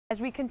As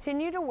we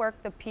continue to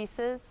work the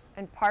pieces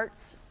and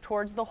parts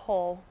towards the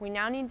whole, we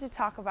now need to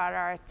talk about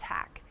our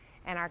attack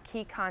and our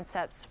key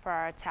concepts for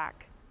our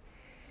attack.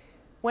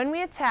 When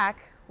we attack,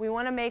 we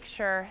want to make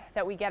sure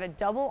that we get a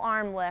double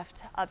arm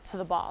lift up to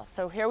the ball.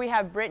 So here we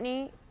have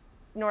Brittany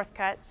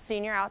Northcutt,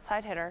 senior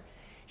outside hitter.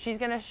 She's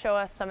going to show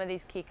us some of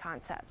these key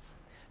concepts.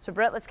 So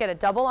Britt, let's get a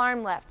double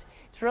arm lift.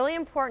 It's really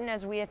important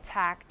as we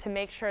attack to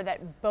make sure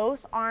that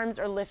both arms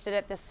are lifted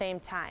at the same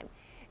time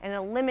and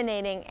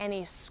eliminating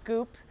any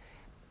scoop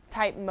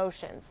type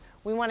motions.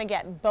 We want to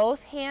get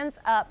both hands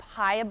up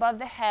high above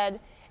the head,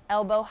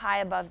 elbow high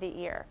above the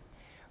ear.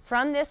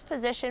 From this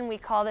position, we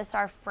call this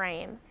our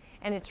frame,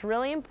 and it's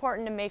really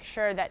important to make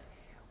sure that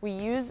we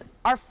use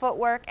our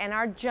footwork and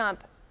our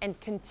jump and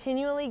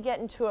continually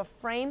get into a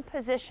frame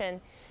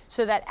position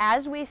so that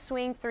as we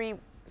swing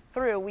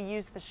through, we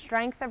use the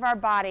strength of our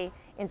body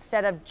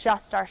instead of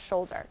just our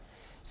shoulder.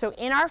 So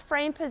in our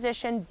frame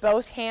position,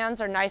 both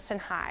hands are nice and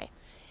high.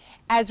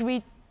 As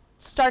we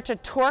start to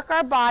torque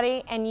our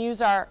body and use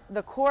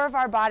the core of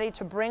our body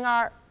to bring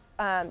our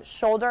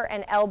shoulder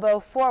and elbow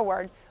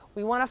forward,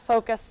 we want to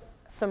focus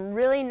some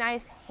really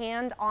nice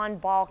hand-on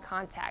ball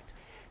contact.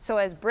 So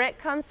as Britt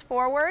comes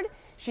forward,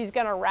 she's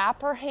going to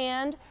wrap her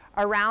hand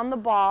around the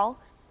ball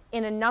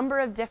in a number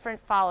of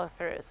different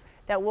follow-throughs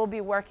that we'll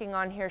be working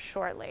on here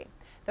shortly.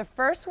 The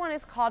first one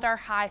is called our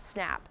high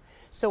snap.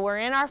 So we're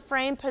in our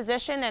frame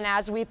position, and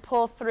as we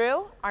pull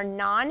through, our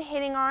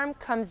non-hitting arm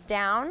comes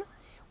down,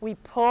 we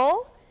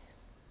pull,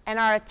 and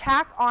our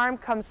attack arm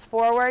comes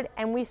forward,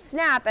 and we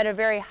snap at a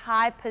very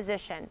high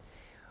position.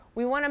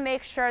 We want to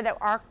make sure that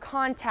our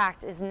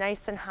contact is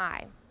nice and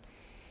high.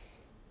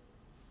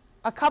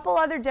 A couple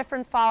other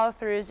different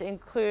follow-throughs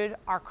include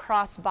our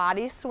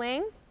cross-body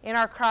swing. In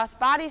our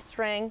cross-body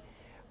swing,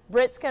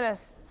 Britt's going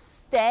to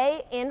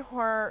stay in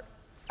her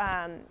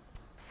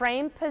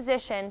frame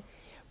position,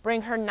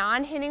 bring her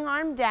non-hitting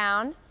arm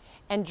down,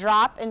 and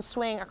drop and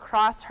swing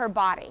across her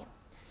body.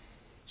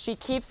 She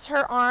keeps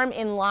her arm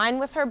in line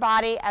with her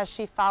body as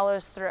she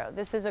follows through.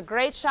 This is a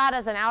great shot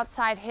as an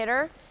outside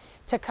hitter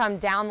to come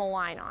down the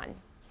line on.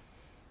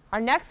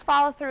 Our next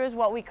follow through is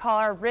what we call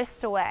our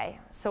wrist away.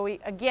 So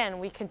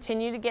we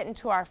continue to get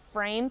into our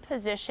frame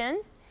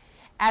position.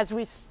 As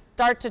we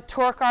start to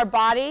torque our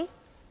body,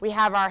 we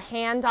have our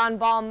hand on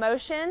ball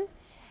motion,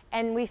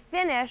 and we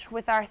finish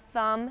with our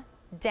thumb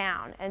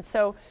down. And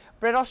so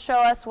Britt will show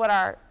us what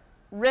our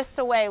wrist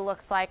away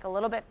looks like a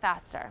little bit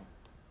faster.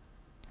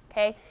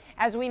 Okay,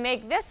 as we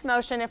make this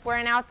motion, if we're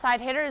an outside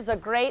hitter, is a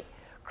great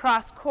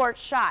cross-court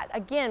shot.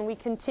 Again, we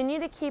continue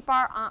to keep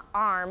our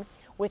arm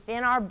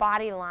within our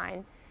body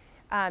line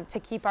to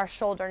keep our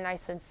shoulder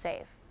nice and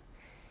safe.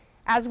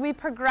 As we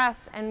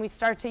progress and we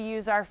start to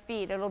use our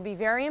feet, it'll be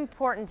very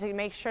important to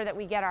make sure that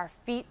we get our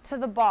feet to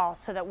the ball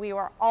so that we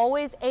are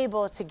always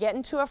able to get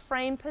into a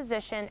frame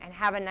position and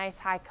have a nice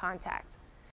high contact.